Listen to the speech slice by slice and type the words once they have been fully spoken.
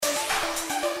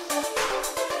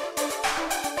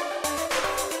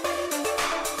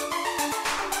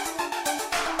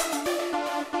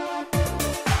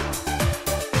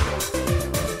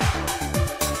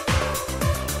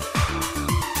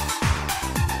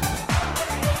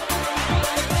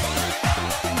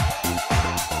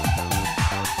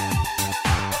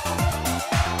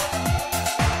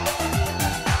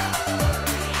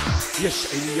יש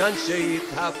עניין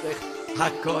שהתהפך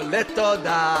הכל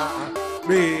לתודה,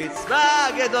 מצווה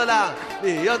גדולה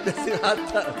להיות בשמחת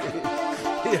תמיד.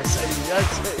 יש עניין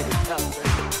שהתהפך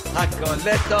הכל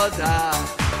לתודה,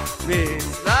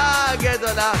 מצווה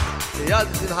גדולה להיות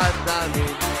בשמחת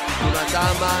תמיד. אם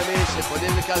אתה מאמין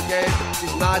שיכולים לקלקל,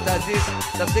 תשמע את הדיסק,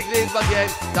 תפסיק להתבגן.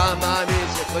 אתה מאמין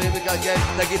שיכולים לקלקל,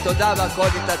 תגיד תודה והכל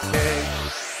יתעדכן.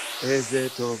 איזה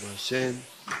טוב השם,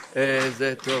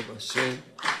 איזה טוב השם,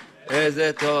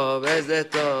 איזה טוב, איזה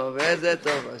טוב, איזה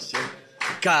טוב השם.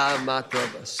 כמה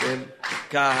טוב השם,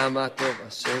 כמה טוב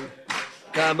השם,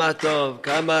 כמה טוב,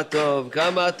 כמה טוב,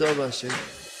 כמה טוב השם.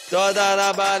 תודה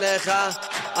רבה לך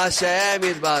השם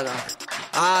יתברך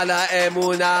על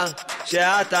האמונה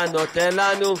שאתה נותן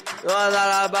לנו.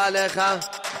 תודה רבה לך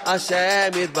השם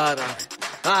יתברך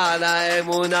על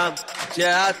האמונה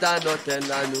שאתה נותן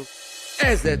לנו.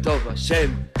 איזה טוב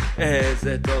השם,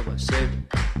 איזה טוב השם,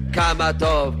 כמה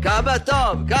טוב, כמה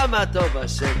טוב, כמה טוב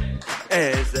השם.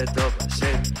 איזה טוב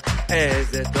השם,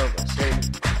 איזה טוב השם,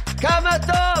 כמה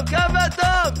טוב, כמה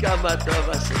טוב, כמה טוב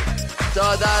השם.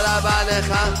 תודה רבה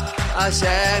לך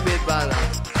השם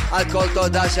יתברך על כל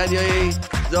תודה שאני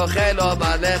זוכה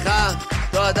לומר לך.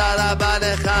 תודה רבה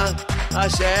לך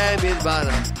השם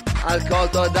יתברך על כל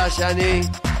תודה שאני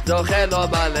זוכה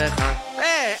לומר לך.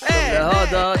 טוב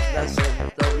להודות לשם,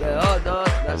 טוב להודות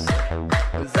לשם,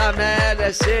 זמר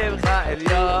לשמך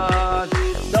עליון.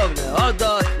 טוב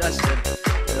להודות לשם,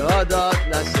 להודות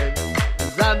לשם,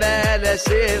 זמר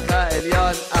לשמך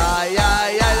עליון. איי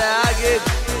איי איי להגיד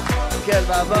כן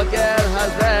בבוקר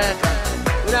הזה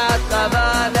נתך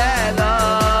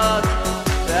בלילות,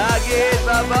 להגיד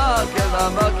בבוקר,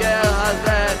 בבוקר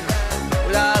הזה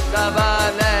נתך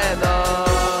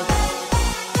בלילות.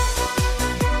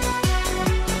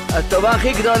 הטובה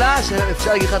הכי גדולה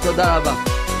שאפשר להגיד לך תודה רבה,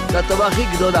 זו הטובה הכי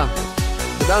גדולה.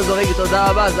 אדם זורק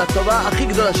תודה רבה, זו הטובה הכי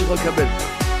גדולה שיכול לקבל,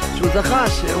 שהוא זכה,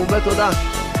 שהוא אומר תודה.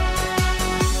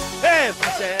 איפה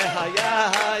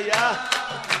שהיה היה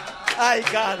אי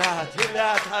קראתי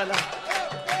להתחלה,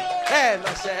 אין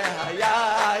מה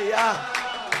שהיה היה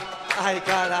אי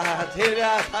קראתי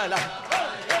להתחלה.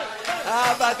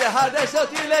 אבא תחדש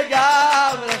אותי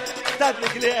לגמרי,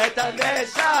 תדליק לי את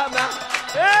הנשמה.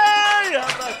 היי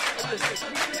אבא תחדש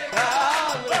אותי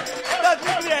לגמרי,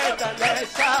 תדליק לי את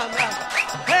הנשמה.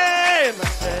 היי מה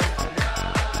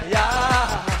שהיה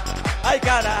אי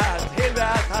קראתי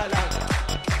להתחלה,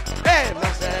 אין מה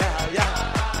שהיה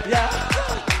היה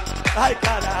היי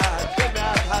קראתי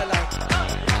מההתחלה.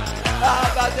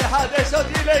 אבא תחדש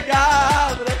אותי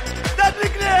לגמרי,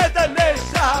 תדליק לי את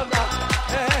הנשמה.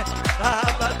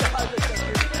 אבא תחדש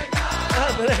אותי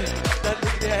לגמרי,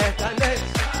 תדליק לי את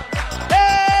הנשמה.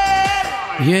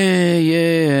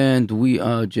 Yeah, and we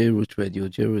are JRoot Radio,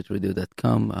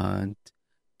 jrootradio.com, and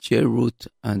JRoot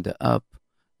and the app,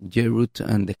 JRoot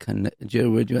and the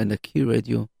JRadio and the Key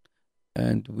Radio.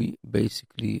 And we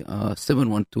basically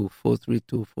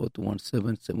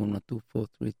 712-432-4217,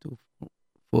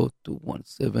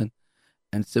 712-432-4217,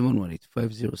 and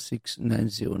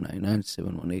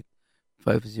 718-506-9099,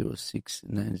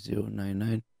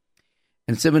 718-506-9099,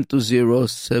 and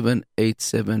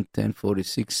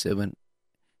 720-787-1046,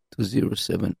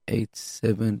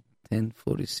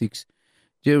 720-787-1046.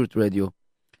 JRoot Radio,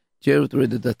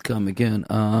 JRootradio.com again.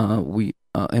 We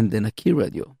are, and then a Key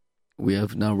Radio. We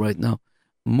have now, right now,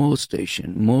 more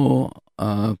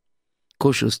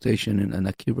kosher station in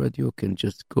Anaki Radio. You can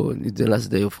just go. It's the last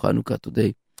day of Hanukkah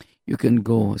today. You can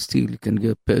go, still, you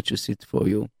can purchase it for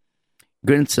your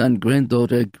grandson,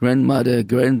 granddaughter, grandmother,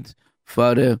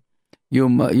 grandfather,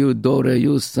 your daughter,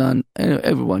 your son,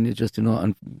 everyone. You just,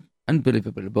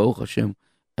 unbelievable. Baruch Hashem.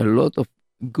 A lot of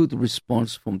good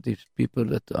response from these people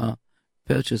that are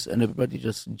purchased, and everybody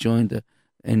just joined,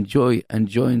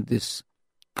 enjoying this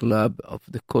club of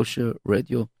the kosher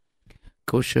radio,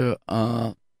 kosher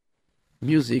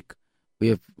music. We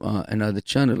have another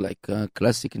channel like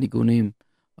Classic Nigunim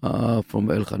from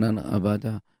Elchanan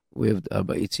Abada. We have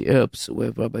Rabbi Itzi Herbst. We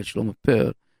have Rabbi Shlomo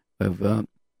Per. We have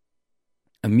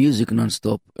a music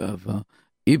nonstop. We have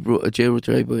Hebrew,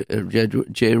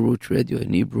 JRoot Radio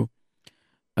in Hebrew,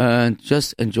 and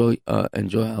just enjoy our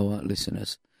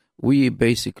listeners. We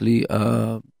basically,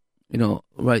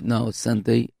 right now it's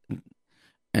Sunday.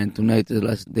 And tonight is the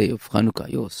last day of Hanukkah.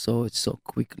 You saw it so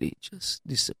quickly, just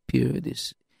disappear.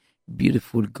 This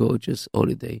beautiful, gorgeous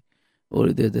holiday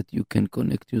that you can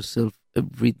connect yourself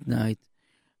every night.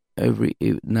 Every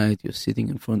night you're sitting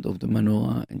in front of the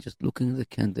menorah and just looking at the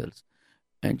candles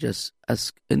and just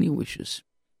ask any wishes.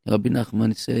 Rabbi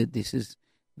Nachman said this is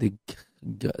the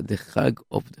Chag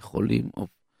of the Cholim, of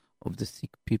the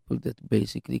sick people that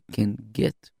basically can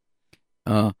get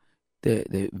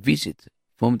the visit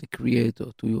from the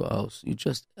Creator to your house. You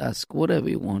just ask whatever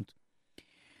you want.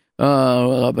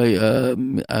 Rabbi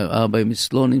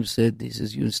Mislonim said, this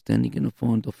is you standing in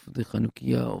front of the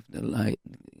Chanukiah, of the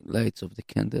lights of the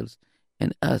candles,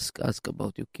 and ask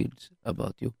about your kids,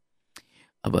 about your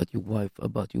wife,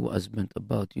 about your husband,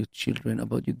 about your children,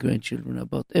 about your grandchildren,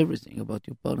 about everything, about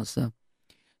your parnasah.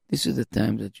 This is the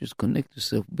time that you connect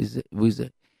yourself with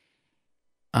a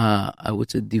I would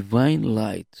say, divine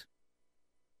light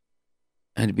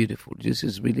and beautiful. This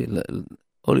is really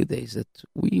holidays that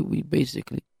we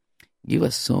basically give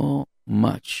us so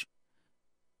much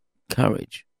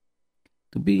courage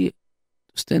to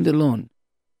stand alone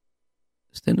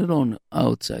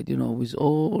outside, with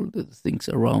all the things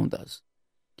around us.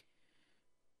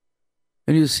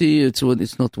 And you see, it's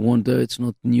not wonder, it's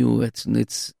not new,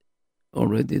 it's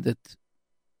already that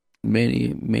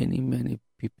many, many, many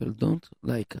people don't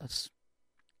like us.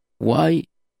 Why?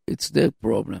 It's their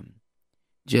problem.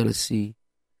 Jealousy,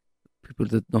 people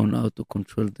that don't know how to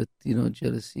control that,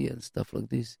 jealousy and stuff like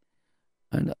this.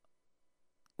 And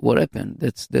what happened?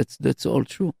 That's all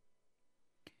true.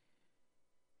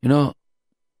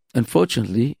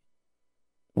 Unfortunately,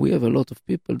 we have a lot of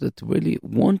people that really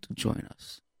want to join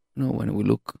us. When we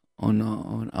look on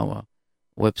our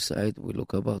website, we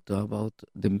look about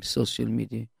the social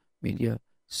media,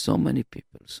 so many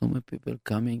people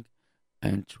coming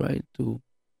and trying to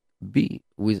be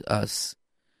with us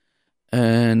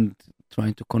and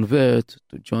trying to convert,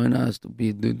 to join us, to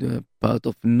be the part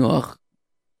of Noach,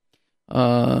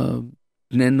 Bnei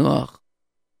Noach.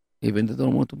 Even they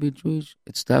don't want to be Jewish.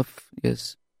 It's tough,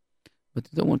 yes, but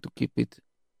they don't want to keep it.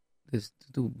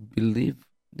 To believe,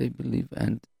 they believe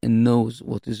and knows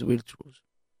what is real truth.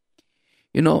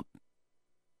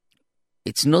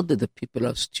 It's not that the people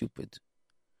are stupid.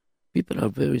 People are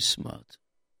very smart.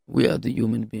 We are the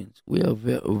human beings. We are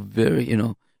very, very,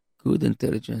 good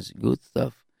intelligence, good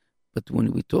stuff. But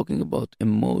when we're talking about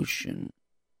emotion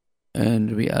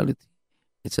and reality,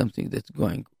 it's something that's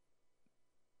going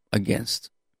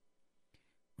against.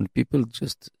 When people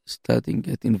just starting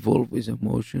get involved with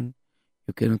emotion,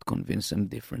 you cannot convince them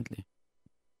differently.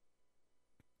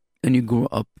 And you grow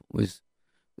up with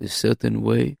a certain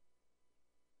way, it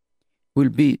will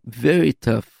be very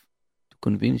tough to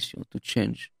convince you to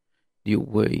change your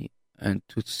way and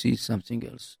to see something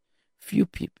else. Few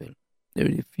people,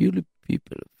 very few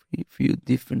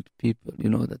different people,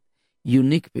 that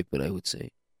unique people, I would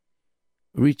say,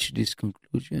 reach this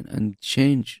conclusion and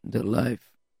change their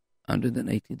life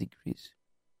 180 degrees.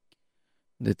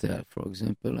 That, for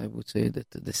example, I would say that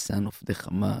the son of the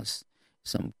Hamas,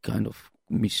 some kind of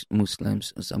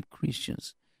Muslims, some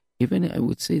Christians, even I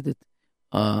would say that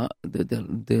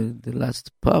the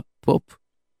last Pope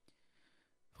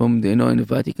from in the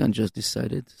Vatican just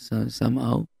decided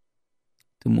somehow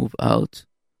to move out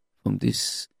from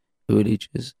this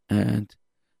religious and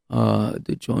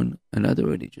to join another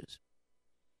religious.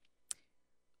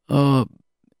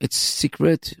 It's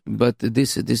secret, but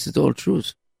this is all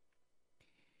truth.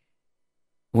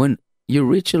 When you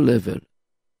reach a level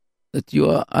that you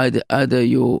are either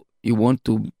you want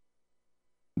to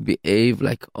behave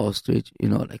like ostrich,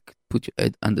 like put your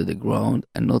head under the ground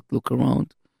and not look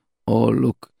around, or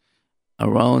look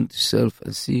around yourself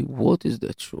and see what is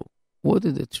the truth. What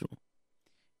is the truth?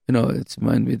 It's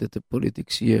remind me that the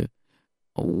politics here,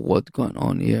 or what's going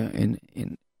on here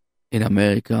in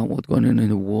America, what's going on in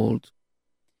the world.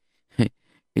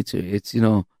 It's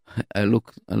I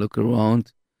look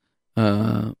around,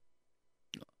 and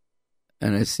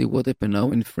I see what happened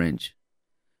now in France.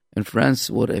 In France,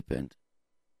 what happened?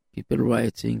 People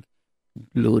rioting,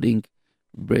 looting,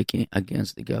 breaking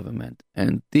against the government.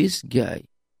 And this guy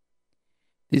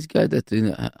that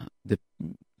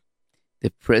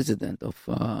the president of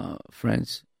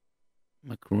France,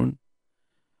 Macron,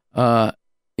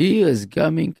 he is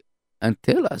coming and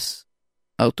tell us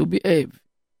how to behave.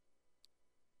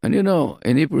 And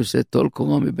in Hebrew said, Tol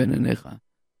Korah miben einecha.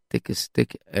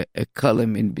 Take a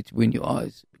column in between your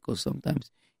eyes, because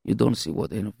sometimes you don't see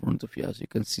what in front of your eyes. You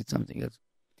can see something else.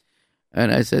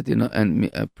 And I said,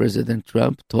 and President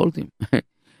Trump told him,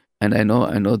 and I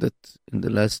know that in the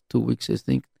last 2 weeks, I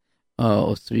think,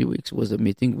 or 3 weeks, was a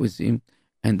meeting with him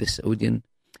and the Saudian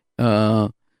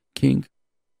king,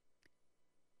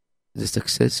 the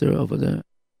successor over there,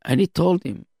 and he told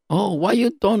him, "Oh, why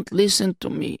you don't listen to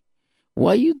me?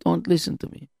 Why you don't listen to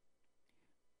me?"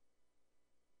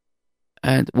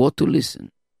 And what to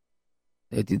listen?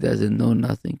 That he doesn't know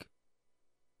nothing.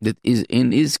 That is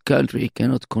in his country, he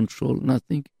cannot control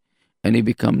nothing. And he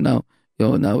become now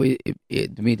he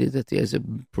admitted that he has a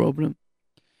problem.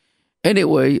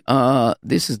 Anyway,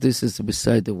 this is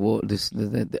beside the world.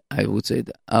 I would say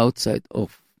the outside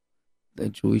of the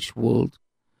Jewish world,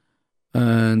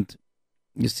 and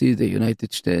you see the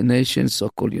United Nations,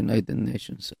 so-called United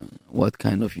Nations. What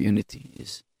kind of unity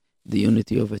is the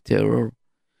unity of a terror?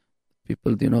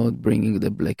 People, bringing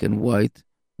the black and white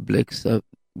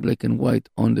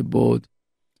on the board,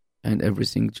 and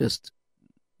everything just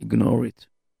ignore it.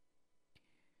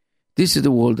 This is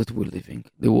the world that we're living,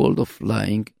 the world of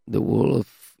lying, the world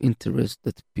of interest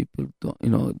that people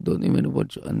don't even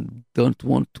watch and don't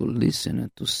want to listen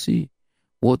and to see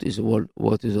what is all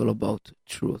about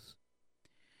truth.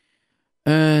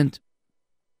 And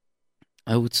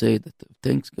I would say that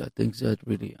thanks God,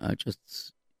 really,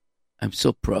 I'm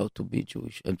so proud to be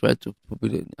Jewish. I try to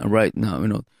put it right now,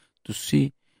 to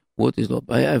see what is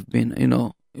up. I have been,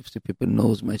 if the people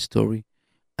knows my story,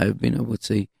 I've been, I would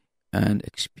say, and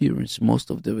experienced most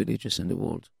of the religions in the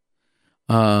world.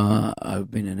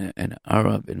 I've been in an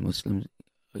Arab and Muslim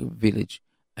village.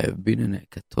 I have been in a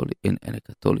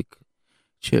Catholic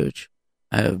church.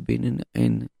 I have been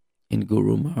in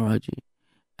Guru Maharaji,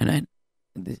 and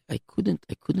I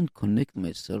couldn't connect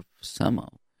myself somehow.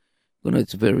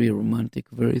 It's very romantic,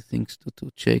 very things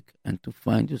to check and to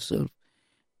find yourself,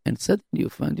 and suddenly you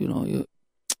find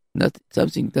not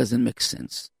something doesn't make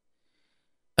sense.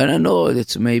 And I know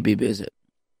that's maybe busy.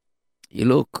 You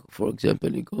look, for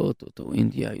example, you go to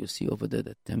India, you see over there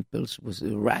the temples with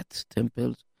the rat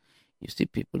temples. You see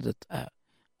people that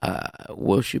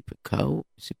worship a cow.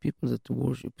 You see people that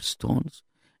worship stones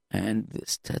and the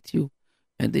statue.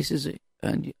 And this is it.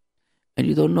 And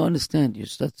you don't understand. You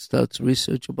start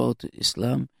research about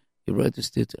Islam. You write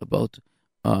about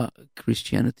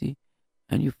Christianity,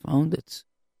 and you found that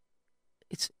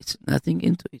it's nothing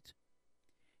into it.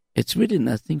 It's really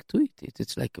nothing to it.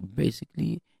 It's like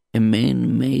basically a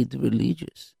man-made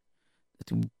religious,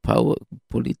 power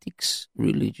politics,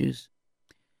 religious,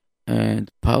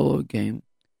 and power game,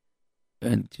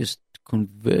 and just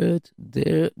convert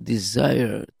their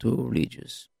desire to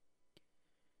religious.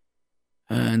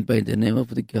 And by the name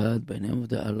of the God, by the name of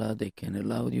the Allah, they can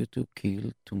allow you to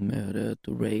kill, to murder,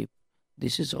 to rape.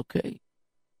 This is okay.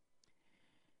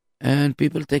 And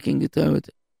people taking it out.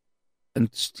 And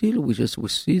still we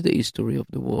see the history of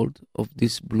the world, of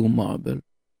this blue marble.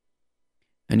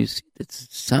 And you see that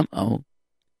somehow,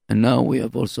 and now we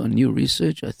have also a new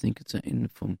research, I think it's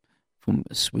from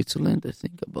Switzerland, I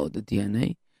think, about the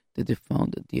DNA, that they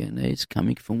found that DNA is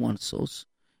coming from one source.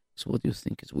 So what do you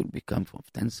think it will become from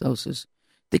 10 sources?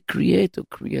 The creator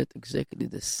create exactly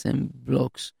the same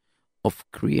blocks of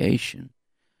creation,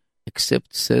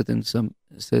 except certain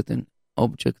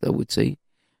object, I would say,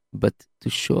 but to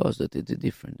show us that it is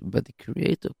different. But the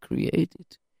Creator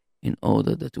created in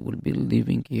order that we will be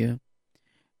living here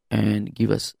and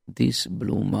give us this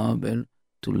blue marble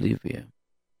to live here.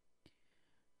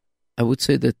 I would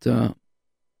say that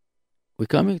we're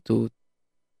coming to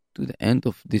the end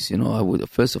of this. I would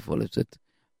first of all, I said,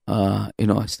 I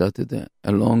started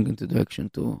a long introduction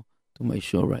to my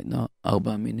show right now,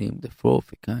 Arba Minim, the four of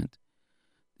a kind.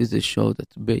 This is a show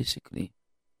that basically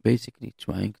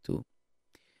trying to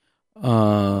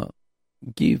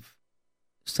give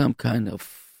some kind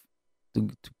of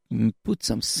to put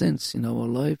some sense in our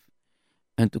life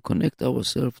and to connect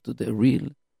ourselves to the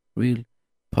real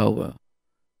power,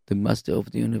 the master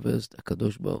of the universe, the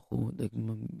Kadosh Baruch Hu, the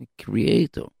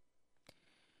creator,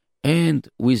 and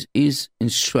with his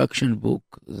instruction book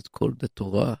that's called the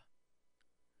Torah,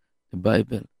 the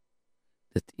Bible,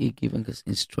 that he giving us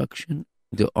instruction,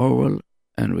 the oral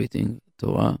and written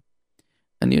Torah.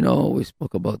 And we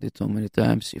spoke about it so many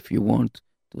times. If you want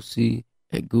to see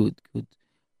a good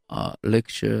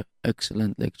lecture,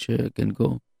 excellent lecture, you can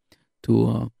go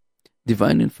to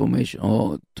Divine Information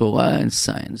or Torah and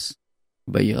Science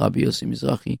by Rabbi Yossi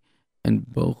Mizrahi.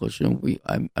 And Baruch Hashem,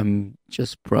 I'm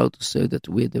just proud to say that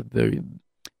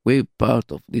we're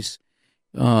part of this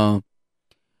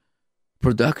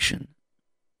production,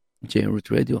 J-Root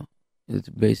Radio.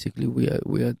 It basically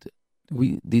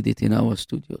we did it in our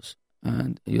studios.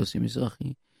 And Yossi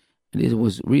Mizrahi, and it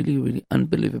was really, really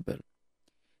unbelievable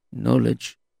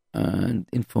knowledge and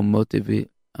informative.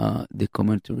 The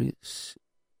commentaries,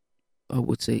 I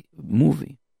would say,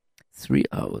 movie, 3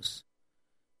 hours.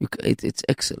 It's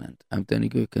excellent. I'm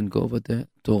telling you can go over there,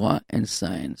 Torah and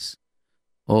Science,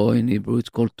 or in Hebrew it's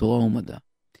called Torah Umada.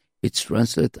 It's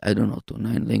translated, I don't know, to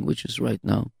 9 languages right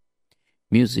now,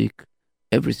 music,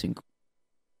 everything.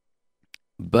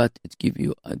 But it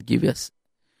give us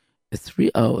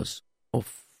 3 hours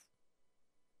of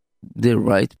the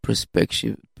right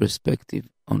perspective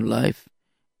on life,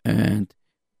 and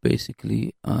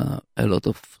basically a lot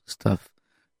of stuff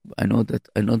I know that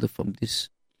from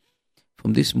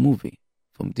this movie,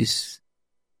 from this,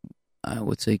 I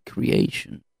would say,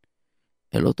 creation,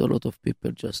 a lot of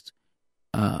people just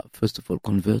first of all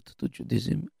convert to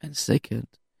Judaism, and second,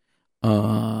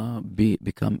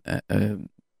 become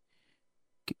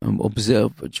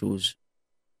observe Jews.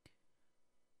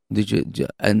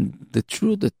 And the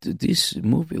truth that this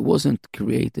movie wasn't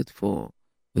created for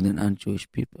the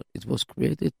non-Jewish people. It was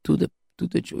created to the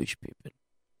Jewish people.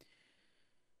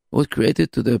 It was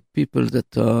created to the people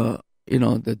that are,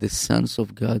 the sons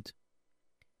of God.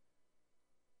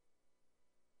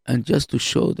 And just to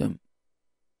show them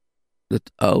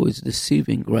that how it's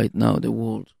deceiving right now the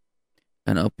world,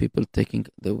 and how people taking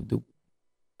the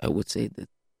I would say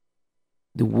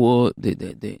the war,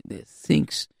 the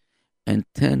things, and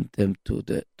turn them to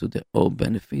their own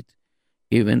benefit,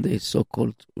 even the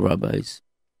so-called rabbis,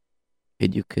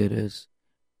 educators,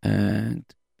 and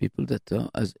people that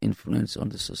has influence on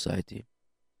the society.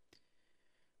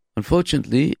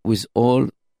 Unfortunately, with all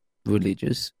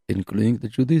religions, including the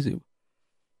Judaism,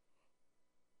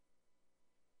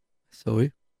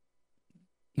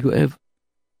 you have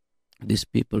these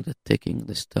people that taking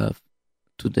the stuff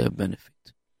to their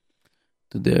benefit,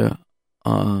 to their,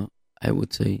 I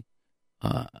would say,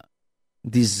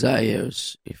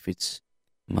 desires, if it's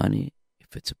money,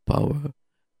 if it's power,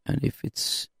 and if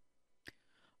it's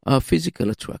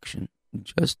physical attraction,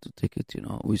 just to take it.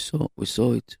 We saw it. We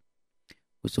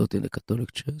saw it in the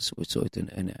Catholic Church. We saw it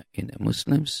in a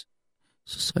Muslims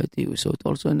society. We saw it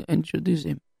also in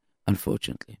Judaism,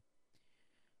 unfortunately.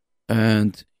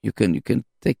 And you can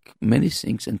take many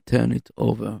things and turn it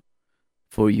over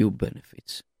for your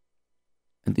benefits.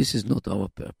 And this is not our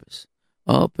purpose.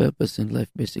 Our purpose in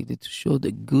life basically to show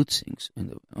the good things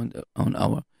on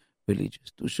our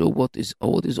religions, to show what is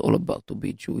all about to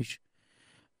be Jewish,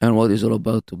 and what is all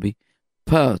about to be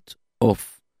part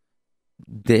of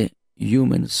the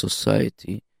human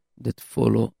society that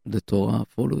follow the Torah,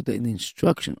 follow the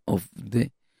instruction of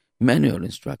the manual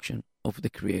instruction of the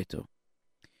Creator.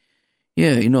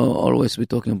 Yeah, always we're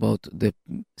talking about the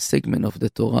segment of the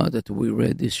Torah that we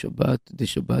read this Shabbat.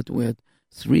 This Shabbat we had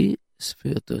 3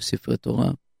 Sefer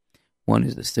Torah. One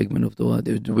is the segment of Torah,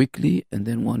 the weekly, and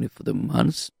then one is for the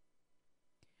months.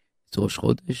 It's Rosh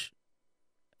Chodesh.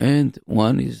 And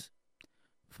one is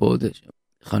for the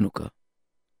Chanukah.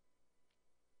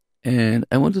 And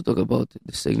I want to talk about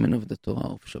the segment of the Torah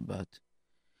of Shabbat.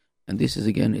 And this is,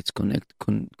 again, it's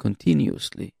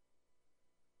continuously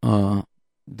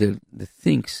the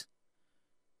things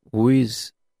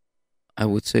with, I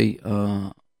would say,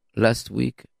 last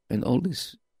week, and all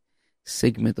this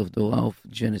segment of the law of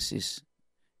Genesis,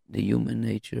 the human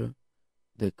nature,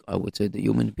 I would say the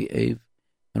human behave,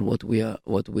 and what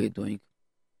we're doing.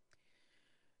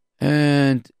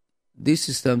 And this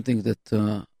is something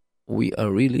that we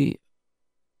are really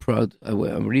proud.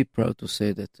 I'm really proud to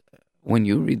say that when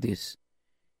you read this,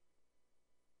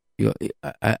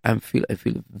 I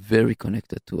feel very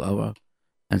connected to our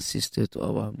ancestors, to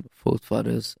our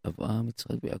forefathers, Abraham,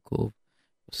 Yitzchak, Yaakov,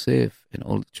 Yosef, and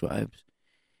all the tribes,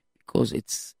 because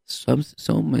it's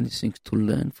so many things to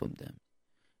learn from them,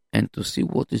 and to see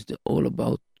what is all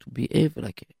about to behave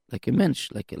like a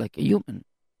mensch, like a human.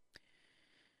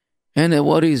 And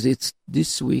what is it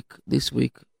this week? This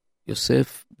week,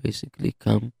 Yosef basically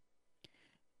come,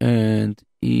 and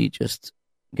he just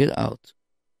get out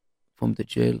from the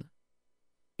jail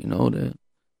in order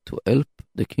to help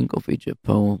the king of Egypt,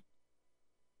 Pharaoh,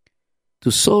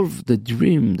 to solve the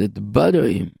dream that bother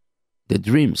him, the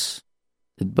dreams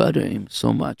that bother him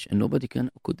so much, and nobody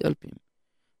could help him,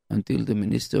 until the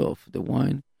minister of the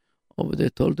wine over there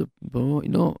told the boy,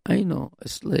 I know a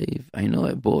slave, I know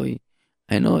a boy,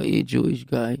 I know a Jewish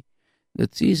guy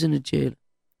that he's in a jail,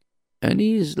 and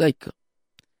he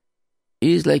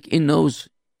knows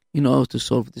how to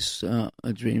solve these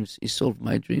dreams. He solved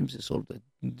my dreams. He solved the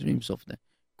dreams of the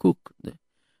cook, the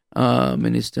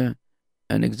minister,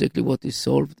 and exactly what he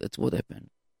solved, that's what happened.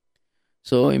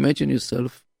 So imagine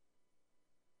yourself,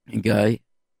 a guy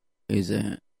is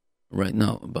right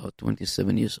now about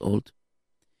 27 years old,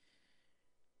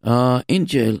 in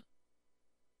jail.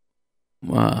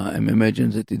 I'm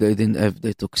imagining that they didn't have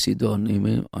the tuxedo on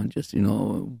him, on just,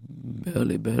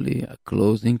 barely a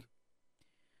clothing.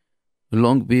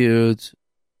 Long beard,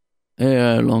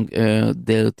 long hair,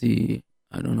 dirty.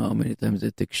 I don't know how many times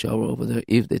they take shower over there,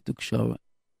 if they took shower.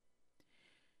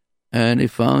 And he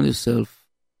found himself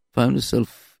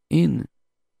in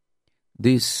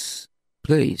this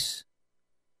place,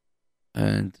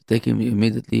 and take him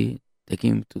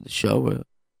to the shower,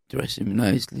 dress him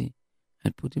nicely,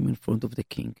 and put him in front of the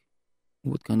king.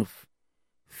 What kind of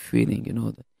feeling,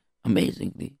 that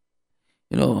amazingly.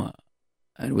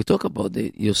 And we talk about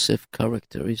the Yosef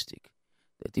characteristic,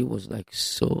 that he was like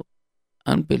so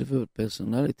unbelievable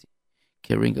personality,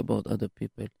 caring about other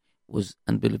people, was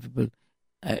unbelievable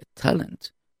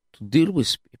talent to deal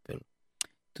with people,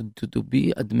 to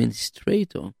be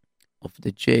administrator of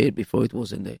the jail before it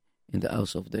was in the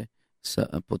house of the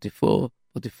Potiphar,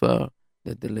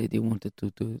 that the lady wanted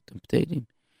to temptate him.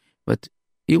 But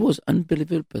he was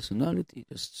unbelievable personality,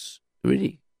 just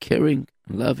really caring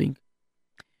and loving.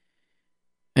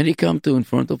 And he come to in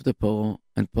front of the Paro,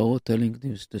 and Paro telling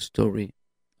this the story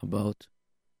about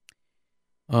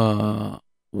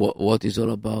what is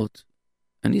all about,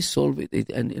 and he solved it.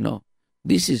 And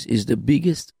this is the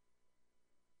biggest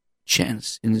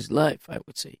chance in his life, I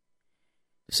would say.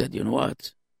 He said, you know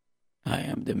what? I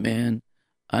am the man.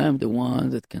 I am the one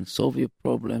that can solve your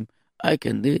problem. I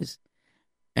can this.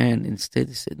 And instead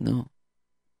he said, no.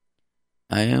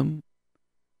 I am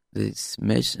this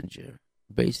messenger.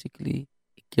 Basically,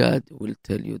 God will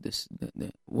tell you this,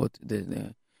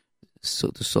 so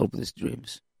to solve these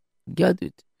dreams. God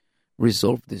would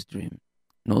resolve this dream,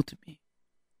 not me.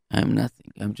 I am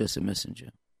nothing. I'm just a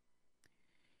messenger.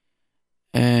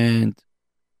 And,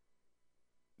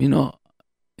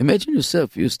 imagine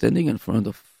yourself, you're standing in front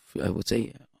of, I would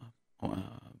say,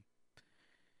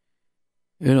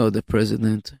 the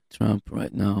President Trump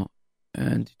right now,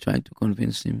 and trying to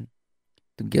convince him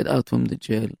to get out from the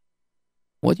jail.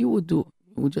 What you would do?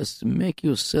 You would just make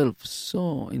yourself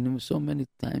so many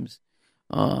times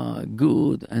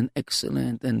good and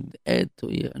excellent and add to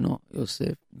it. No,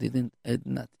 Yosef didn't add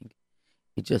nothing.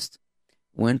 He just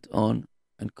went on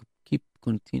and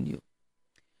continue.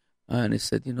 And he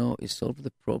said, he solved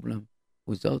the problem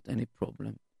without any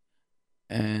problem.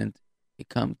 And he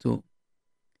come to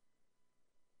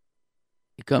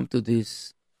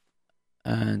this,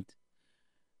 and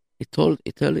he tell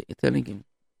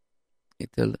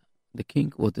the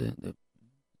king what the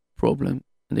problem.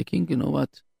 And the king,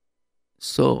 what?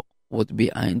 So what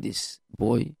behind this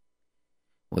boy,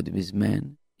 what this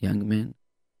young man.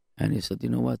 And he said,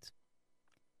 what?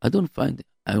 I don't find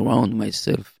around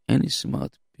myself any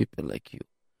smart people like you.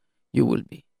 You will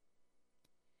be.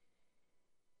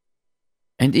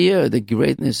 And here, the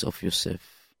greatness of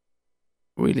Yosef,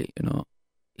 really,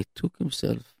 he took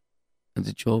himself at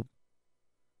the job.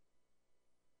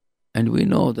 And we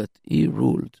know that he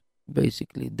ruled,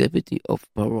 basically, deputy of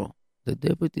Paro,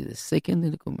 the second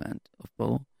in command of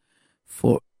Paro,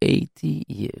 for 80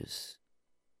 years.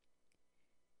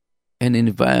 An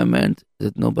environment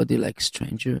that nobody likes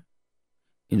stranger,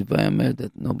 environment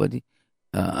that nobody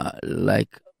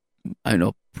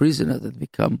prisoner that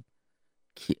become,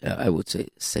 I would say,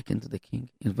 second to the king,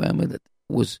 environment that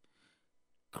was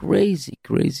crazy,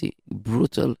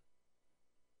 brutal,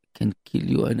 can kill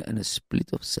you in a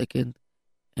split of second.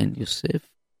 And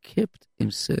Yosef kept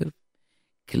himself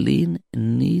clean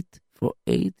and neat for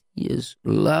 8 years,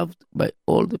 loved by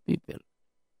all the people.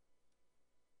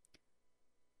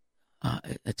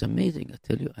 It's amazing, I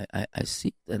tell you. I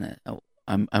see it,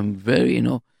 and I'm very,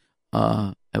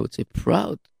 I would say,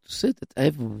 proud to say that I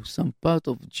have some part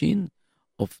of gene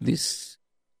of these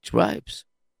tribes.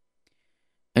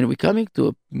 And we're coming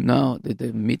to now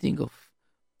the meeting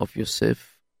of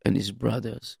Yosef and his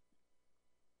brothers.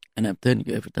 And I'm telling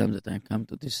you, every time that I come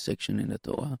to this section in the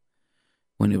Torah,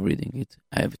 when you're reading it,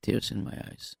 I have tears in my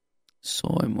eyes.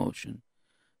 So emotion.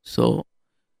 So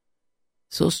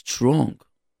strong.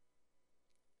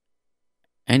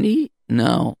 And he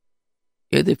now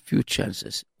had a few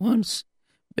chances. Once,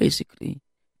 basically,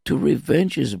 to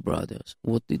revenge his brothers,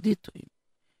 what they did to him.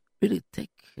 Really take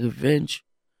revenge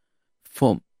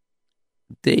from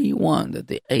day one that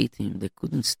they ate him. They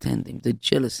couldn't stand him. They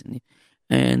jealous in him.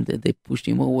 And they pushed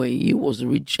him away. He was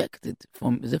rejected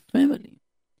from the family.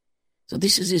 So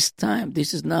this is his time.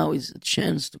 This is now his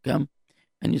chance to come.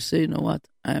 And you say, you know what?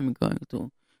 I'm going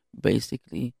to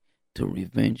basically to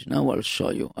revenge. Now I'll show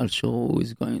you. I'll show who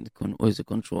is going to who is the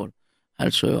control. I'll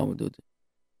show you how to do it.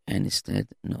 And instead,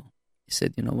 no. He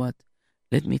said, you know what?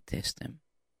 Let me test them.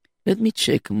 Let me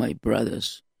check my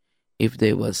brothers if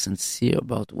they were sincere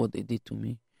about what they did to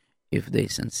me. If they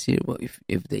sincere,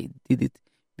 if they did it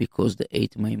because they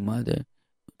ate my mother.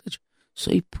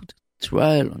 So he put a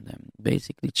trial on them,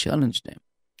 basically challenged them.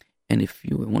 And if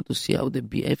you want to see how they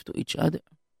behave to each other.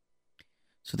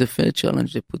 So the first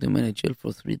challenge, they put them in a jail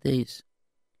for 3 days.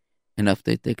 And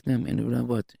after they take them, and you know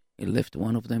what? He left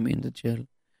one of them in the jail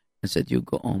and said, you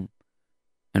go home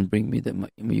and bring me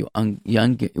your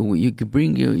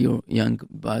young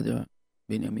brother,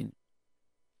 Benjamin.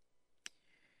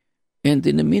 And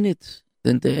in a minute,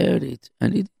 then they heard it,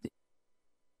 and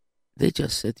they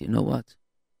just said, you know what?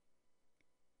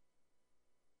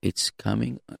 It's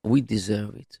coming. We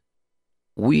deserve it.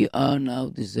 We are now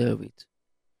deserve it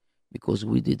because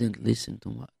we didn't listen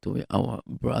to our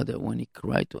brother when he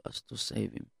cried to us to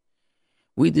save him.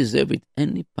 We deserve it.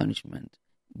 Any punishment.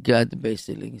 God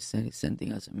basically is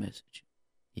sending us a message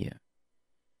here.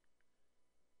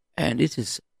 And it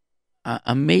is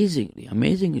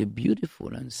amazingly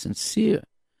beautiful and sincere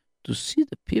to see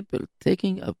the people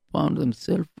taking upon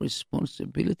themselves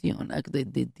responsibility on act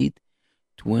that they did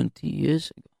 20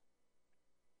 years ago,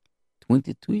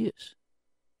 22 years.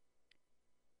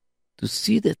 To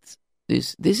see that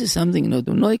this is something,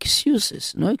 no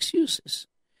excuses.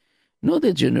 Not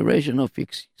a generation of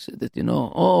excuses that,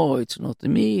 oh, it's not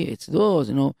me, it's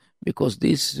those, because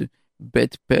this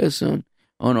bad person,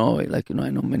 oh no, like, I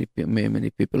know many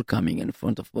people coming in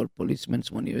front of all policemen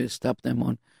when you stop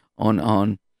them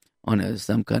on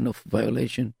some kind of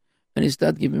violation, and you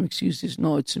start giving excuses.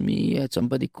 No, it's me,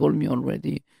 somebody called me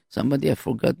already, I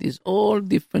forgot this, all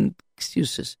different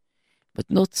excuses. But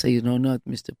not say, not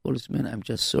Mr. Policeman, I'm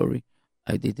just sorry,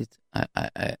 I did it,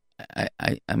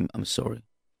 I'm sorry.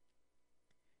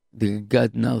 The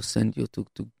God now sent you to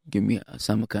give me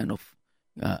some kind of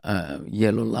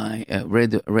yellow line,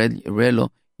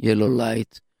 yellow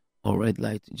light or red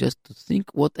light, just to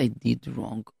think what I did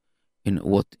wrong in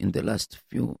the last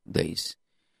few days.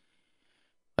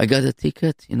 I got a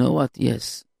ticket. You know what?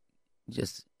 Yes,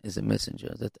 just as a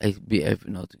messenger that I behave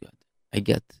not good. I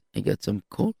got some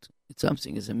code. It's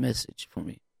something as a message for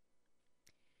me,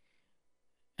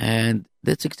 and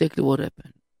that's exactly what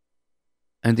happened.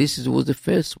 And this was the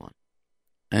first one.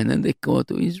 And then they go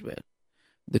to Israel,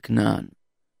 the Canaan.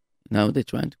 Now they're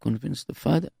trying to convince the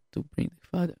father to bring the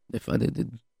father. The father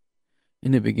did.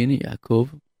 In the beginning,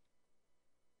 Yaakov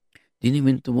didn't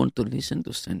even want to listen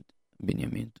to send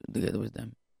Benjamin together with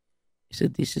them. He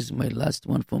said, this is my last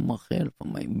one for Rachel, for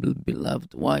my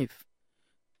beloved wife.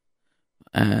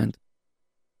 And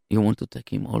you want to take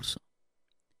him also.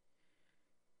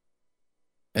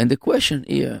 And the question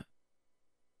here,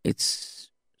 it's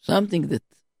something that,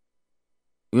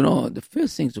 the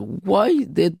first thing is, why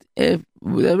did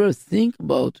we ever think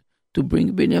about to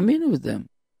bring Benjamin with them?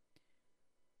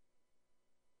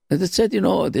 And they said,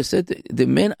 the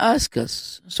men asked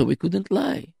us, so we couldn't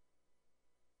lie.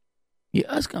 He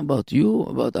asked about you,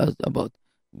 about us, about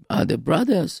other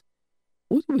brothers.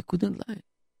 We couldn't lie.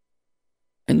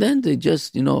 And then they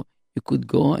just, you could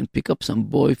go and pick up some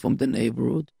boy from the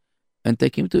neighborhood and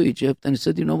take him to Egypt, and he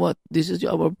said, you know what, this is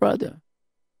our brother.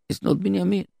 It's not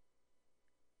Benjamin.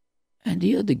 And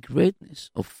here the greatness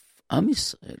of Am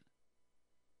Yisrael.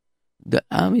 The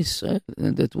Am Yisrael,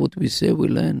 and that's what we say, we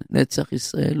learn, Netzach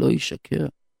Yisrael lo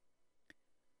yishaker.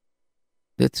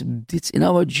 It's in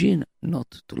our gene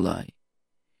not to lie.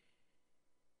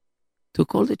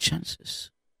 Took all the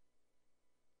chances.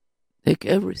 Take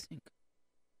everything,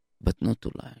 but not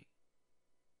to lie.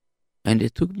 And they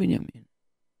took Benjamin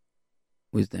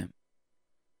with them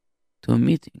to a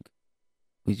meeting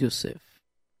with Yosef.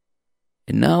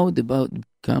 And now about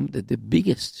come the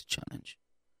biggest challenge,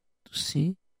 to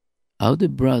see how the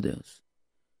brothers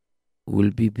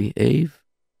will behave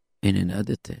in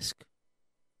another task,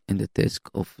 in the task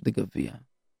of the Gavia.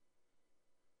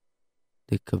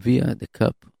 The Gavia, the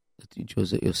cup that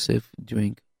Yosef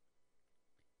drank,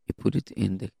 he put it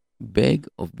in the bag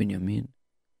of Benjamin.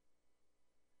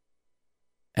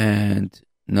 And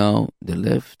now they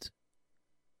left,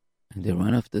 and they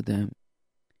ran after them,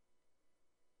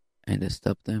 and they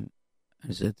stopped them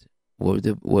and said, where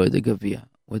the Gavia,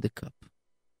 where the cup?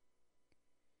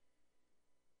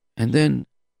 And then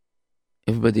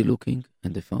everybody looking,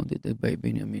 and they found it by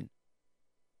Benjamin.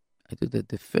 I thought that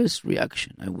the first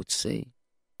reaction, I would say,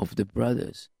 of the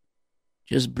brothers,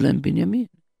 just blame Benjamin.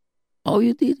 How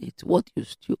you did it? What, you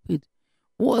stupid?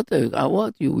 What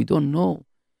you? We don't know.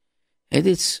 And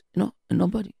it's,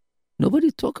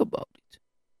 nobody talk about it.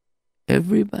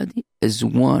 Everybody as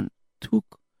one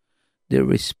took the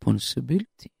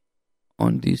responsibility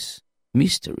on this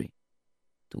mystery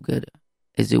together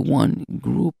as a one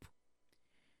group,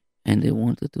 and they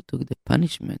wanted to take the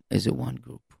punishment as a one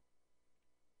group.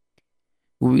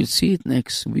 We will see it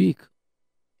next week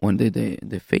when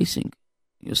they're facing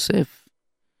Yosef,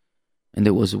 and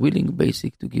they was willing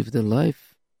basically to give their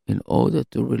life in order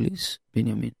to release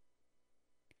Benjamin.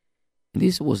 And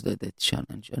this was the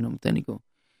challenge. And I'm telling you,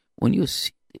 when you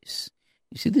see this,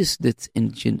 that's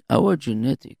in our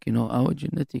genetic, our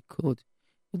genetic code.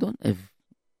 We don't have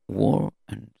war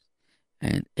and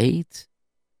hate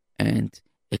and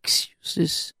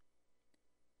excuses.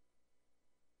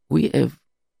 We have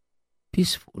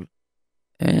peaceful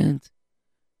and,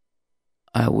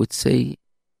 I would say,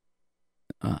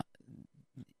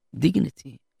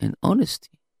 dignity and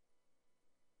honesty.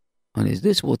 And is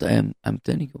this what I'm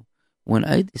telling you? When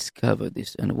I discovered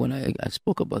this, and when I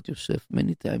spoke about Yosef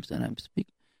many times, and I'm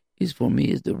speaking, is for me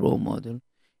is the role model.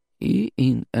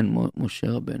 Moshe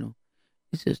Rabbeinu.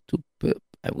 This is two,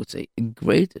 I would say,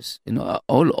 greatest.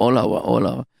 All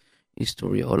our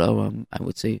history, all our, I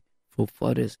would say,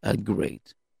 forefathers are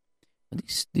great. And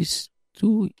these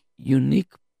two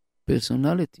unique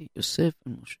personality, Yosef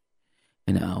and Moshe,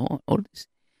 and all this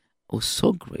was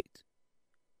so great.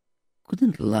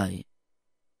 Couldn't lie,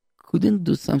 couldn't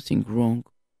do something wrong,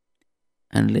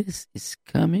 unless it's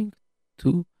coming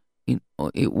to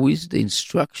with the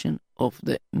instruction of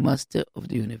the Master of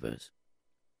the universe.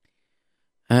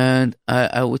 And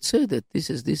I would say that this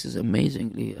is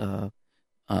amazingly.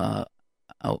 I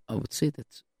would say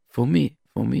that for me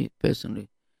personally,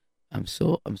 I'm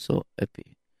so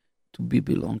happy to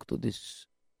belong to this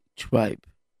tribe.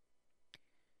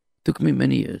 It took me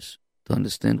many years to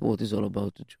understand what is all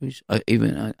about the Jewish. I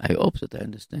hope that I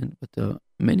understand, but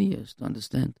many years to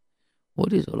understand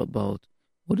what is all about.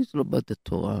 What is all about the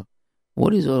Torah?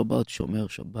 What is all about Shomer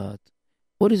Shabbat?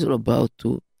 What is all about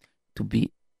to be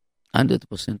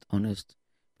 100% honest?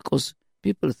 Because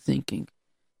people thinking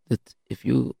that if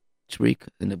you trick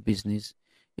in a business,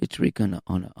 you trick on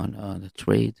a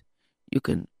trade, you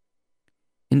can,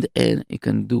 in the end, you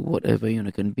can do whatever, you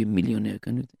can be millionaire.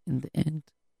 In the end,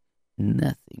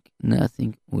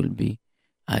 nothing will be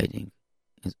hiding.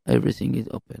 Everything is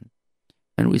open.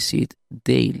 And we see it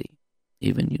daily.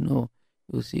 Even, you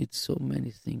see it so many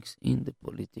things in the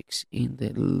politics, in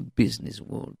the business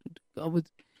world.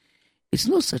 It's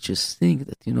not such a thing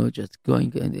that, just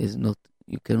going and is not,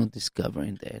 you cannot discover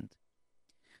in the end.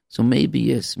 So maybe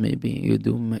you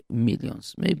do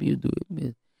millions, maybe you do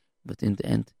it, but in the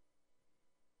end,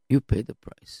 you pay the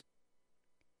price.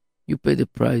 You pay the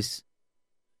price,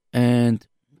 and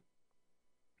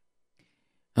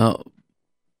we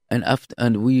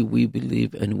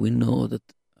believe and we know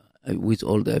that with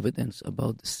all the evidence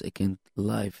about the second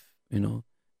life, the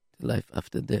life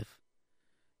after death,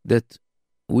 that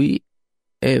we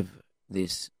have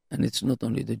this, and it's not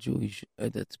only the Jewish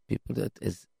that people that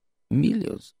has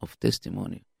millions of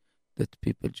testimony that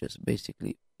people just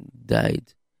basically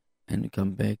died and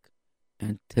come back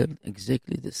and tell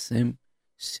exactly the same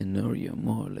scenario,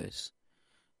 more or less,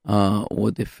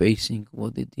 what they're facing,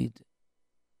 what they did,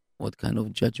 what kind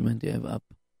of judgment they have up.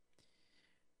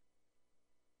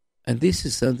 And this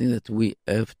is something that we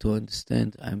have to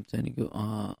understand. I'm telling you,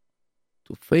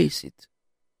 to face it.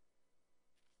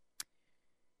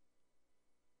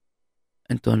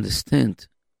 And to understand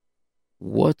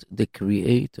what the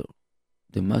Creator,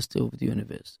 the Master of the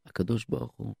universe, HaKadosh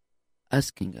Baruch Hu,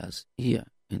 asking us here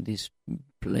in this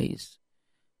place,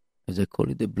 as I call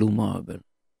it, the blue marble.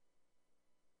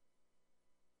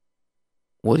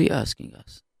 What are you asking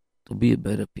us? To be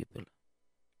better people,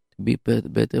 to be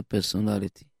better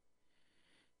personality,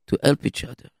 to help each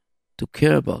other, to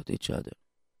care about each other,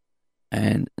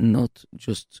 and not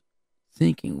just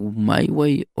thinking my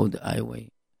way or the highway,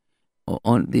 or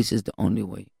this is the only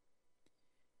way.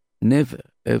 Never,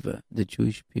 ever the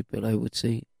Jewish people, I would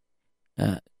say,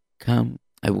 I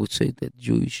would say that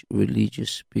Jewish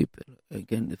religious people,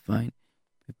 again define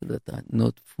people that are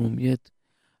not from yet,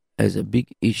 as a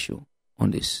big issue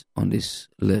on this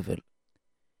level.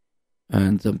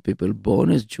 And some people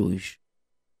born as Jewish,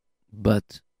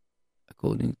 but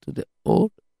according to the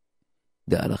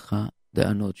halakha, they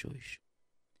are not Jewish.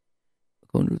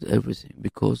 According to everything,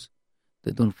 because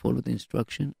they don't follow the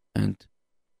instruction, and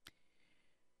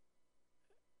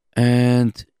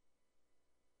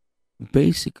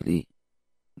basically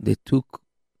they took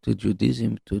to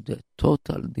Judaism to the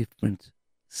total different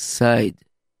side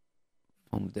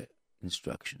from the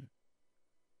instruction.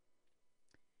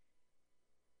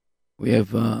 We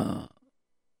have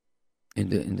in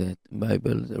the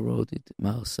Bible they wrote it,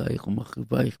 the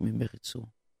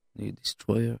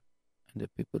destroyer, and the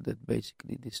people that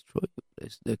basically destroy the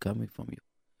place, they're coming from you.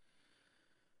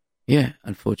 Yeah,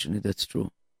 unfortunately that's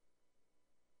true.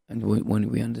 And when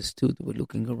we understood, we're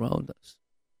looking around us,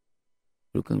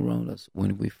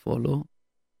 when we follow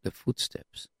the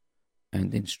footsteps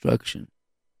and the instruction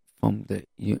from the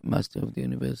Master of the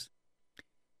universe,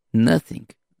 nothing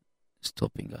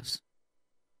stopping us.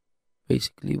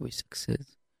 Basically, we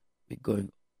success, we're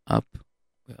going up,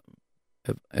 we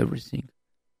have everything,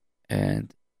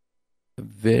 and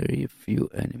very few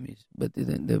enemies. But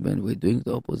then when we're doing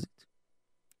the opposite,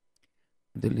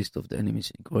 the list of the enemies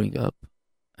is growing up,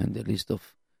 and the list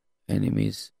of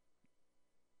enemies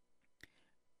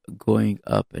going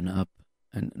up, and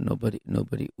nobody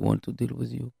want to deal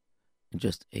with you and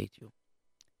just hate you.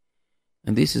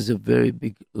 And this is a very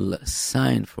big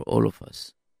sign for all of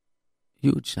us,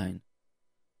 huge sign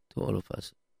to all of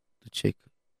us to check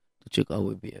how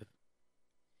we behave.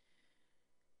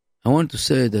 I want to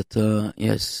say that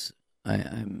yes,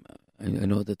 I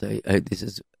know that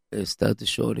I start the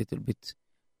show a little bit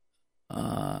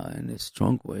in a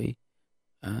strong way,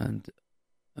 and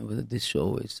this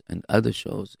show is and other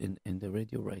shows in the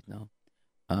radio right now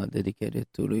are dedicated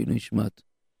to Nishmat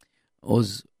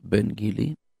Oz Ben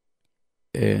Gili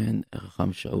and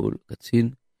Chacham Shaul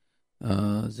Katzin,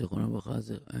 Zichrono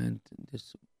Livracha, and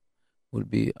this will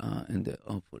be in the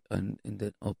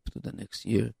up to the next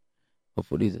year.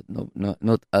 Hopefully that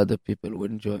not other people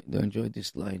will enjoy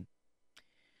this line.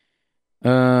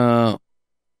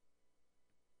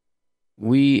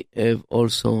 We have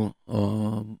also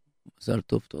Mazal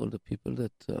Tov to all the people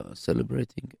that are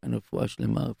celebrating, and Refuah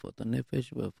Shlema, Refuat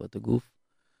HaNefesh, Refuat HaGuf,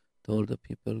 to all the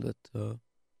people that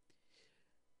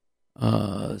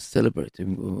are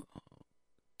celebrating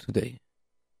today.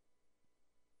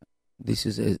 This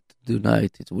is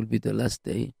tonight. It will be the last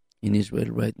day in Israel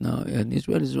right now, and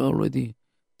Israel is already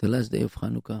the last day of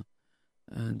Hanukkah,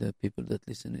 and the people that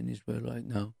listen in Israel right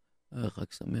now,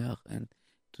 Chag Sameach, and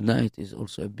tonight is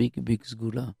also a big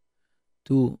Zgula.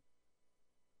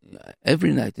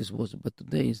 Every night was, but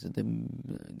today is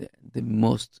the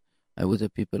most. I would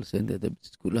have people saying that the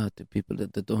Zgula to people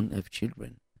that don't have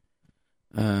children,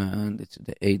 and it's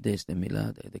the 8 days the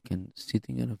Milad. They can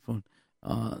sitting in the front,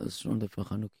 surrounded for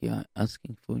Hanukkah,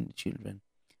 asking for children,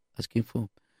 asking for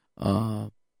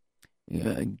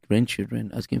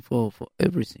grandchildren, asking for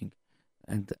everything.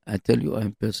 And I tell you, I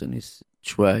in person is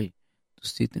try to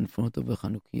sit in front of a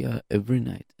Hanukkah every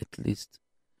night, at least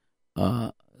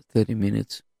 30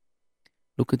 minutes.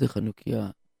 Look at the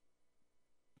Hanukkah,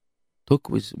 talk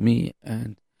with me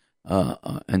and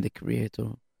the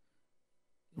Creator.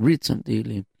 Read some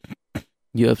daily.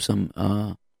 You have some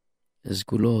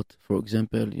Zgulot. For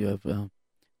example, you have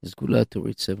Zgulot to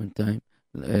read 7 times.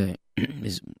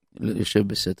 יושב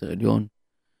בסתר עליון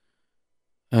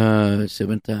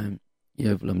 7 times. You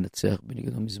have למנצח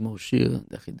בניגוד המזמור שיר,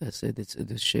 the Achidah said it's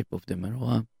the shape of the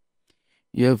menorah.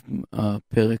 You have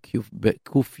פרק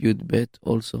ק"י"ב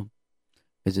also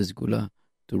as a סגולה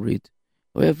to read.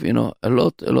 We have a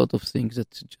lot of things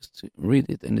that just read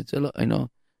it, and it's a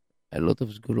lot of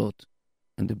סגולות.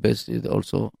 And the best is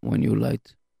also when you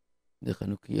light the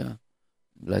Chanukiah,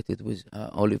 light it with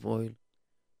olive oil.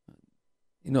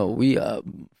 We are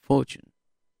fortunate.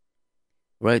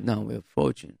 Right now we are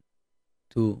fortunate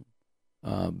to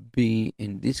be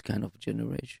in this kind of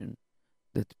generation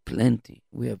that plenty.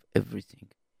 We have everything.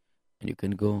 And you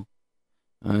can go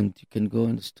in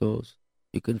the stores.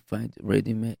 You can find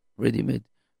ready-made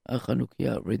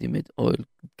Chanukiah, ready-made oil,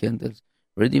 candles,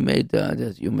 ready-made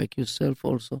that you make yourself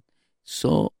also.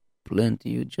 So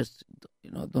plenty. You just,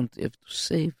 don't have to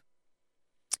save.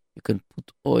 You can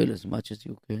put oil as much as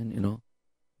you can,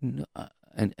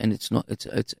 and it's not,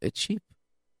 it's cheap.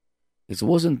 It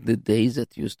wasn't the days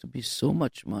that used to be so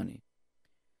much money,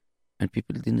 and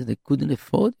people couldn't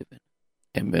afford even.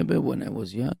 I remember when I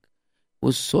was young, it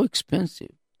was so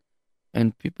expensive,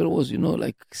 and people was,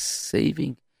 like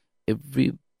saving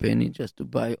every penny just to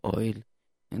buy oil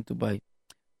and to buy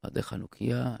the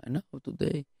Chanukiah. And now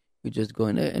today, you just go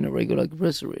in a regular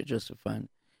grocery just to find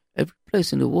every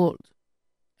place in the world.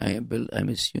 I'm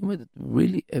assuming that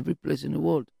really every place in the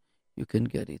world you can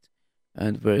get it,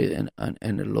 and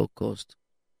and a low cost.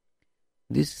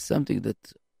 This is something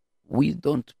that we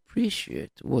don't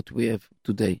appreciate what we have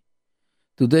today.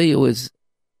 Today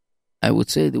I would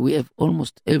say that we have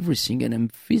almost everything in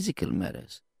physical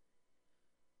matters,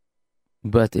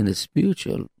 but in the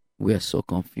spiritual we are so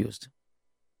confused.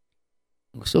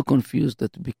 We're so confused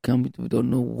that we don't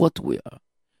know what we are.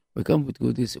 We come with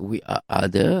this. We are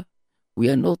other. We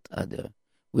are not other.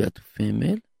 We are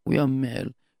female. We are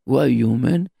male. We are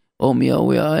human. Or we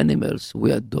are animals.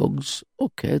 We are dogs or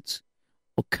cats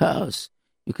or cars.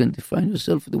 You can define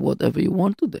yourself with whatever you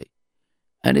want today.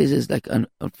 And it is like,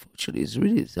 unfortunately, it's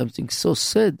really something so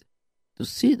sad to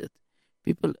see that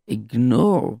people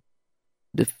ignore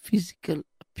the physical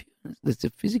appearance. That's the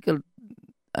physical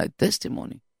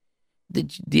testimony. The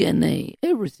DNA,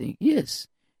 everything. Yes,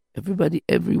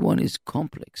 everyone is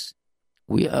complex.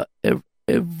 We are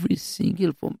every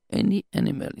single from any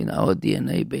animal in our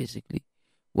DNA, basically.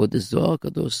 What the Zohar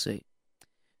Kadosh say,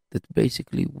 that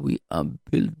basically we are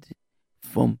built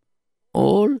from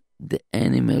all the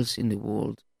animals in the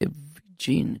world. Every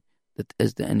gene that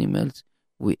has the animals,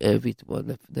 we have it.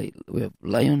 We have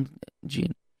lion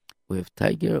gene, we have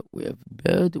tiger, we have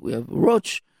bird, we have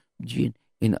roach gene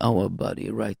in our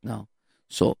body right now.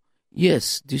 So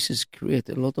Yes, this has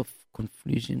created a lot of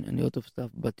confusion and a lot of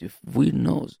stuff. But if we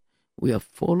know, we have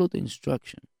followed the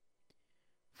instruction,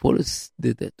 followed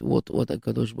that what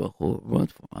Hakadosh Baruch Hu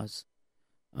wrote for us,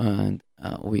 and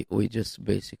we just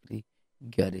basically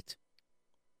get it.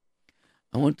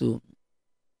 I want to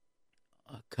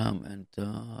come and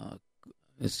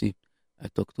let's see. I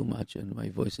talk too much, and my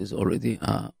voice is already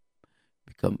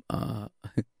become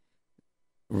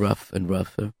rough and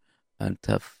rougher and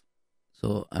tough.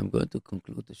 So I'm going to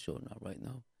conclude the show now, right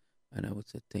now, and I would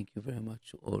say thank you very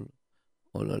much to all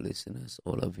our listeners,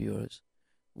 all our viewers.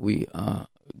 We are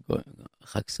going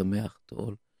Chag Sameach to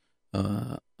all.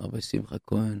 Rabbi Simcha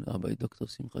Cohen, Rabbi Dr.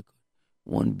 Simcha Cohen.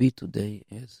 Won't be today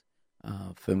as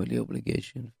family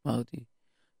obligation party.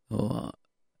 Or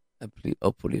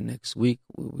hopefully next week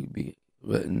we will be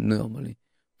normally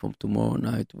from tomorrow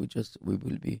night. We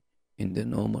will be in the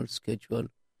normal schedule,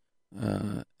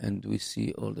 and we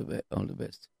see all the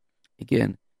best.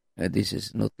 Again, this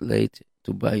is not late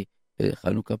to buy a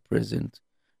Hanukkah present.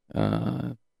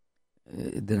 The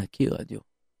Naki Radio.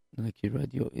 The Naki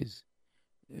Radio is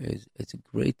it's a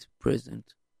great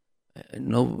present.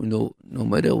 No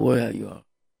matter where you are,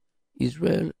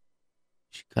 Israel,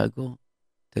 Chicago,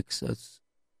 Texas,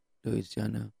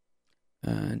 Louisiana,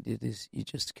 and you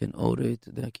just can order it,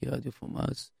 the Naki Radio from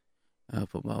us,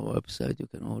 from our website. You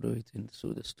can order it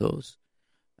through the stores,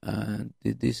 and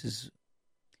this is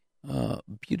a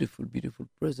beautiful, beautiful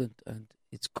present, and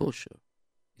it's kosher.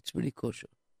 It's really kosher.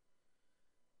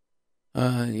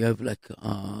 You have like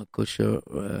kosher,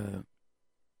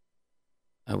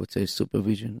 I would say,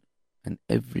 supervision, and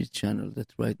every channel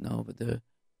that right now over there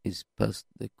is past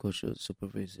the kosher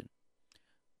supervision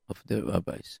of the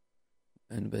rabbis.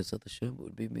 And Be'ezrat Hashem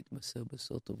will be mitmaser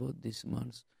b'sot tovot this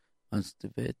month,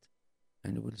 Tevet,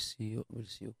 and we'll see you.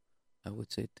 I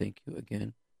would say thank you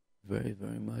again, very,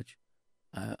 very much.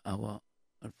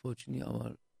 Unfortunately,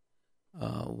 our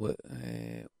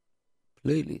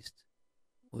playlist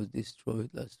was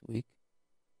destroyed last week,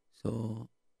 so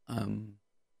I'm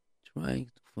trying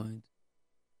to find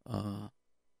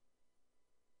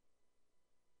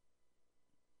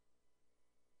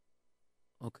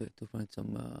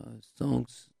some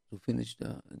songs to finish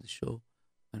the show,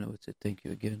 and I would say thank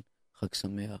you again, Chag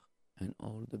Sameach, and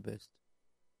all the best.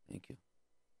 Thank you.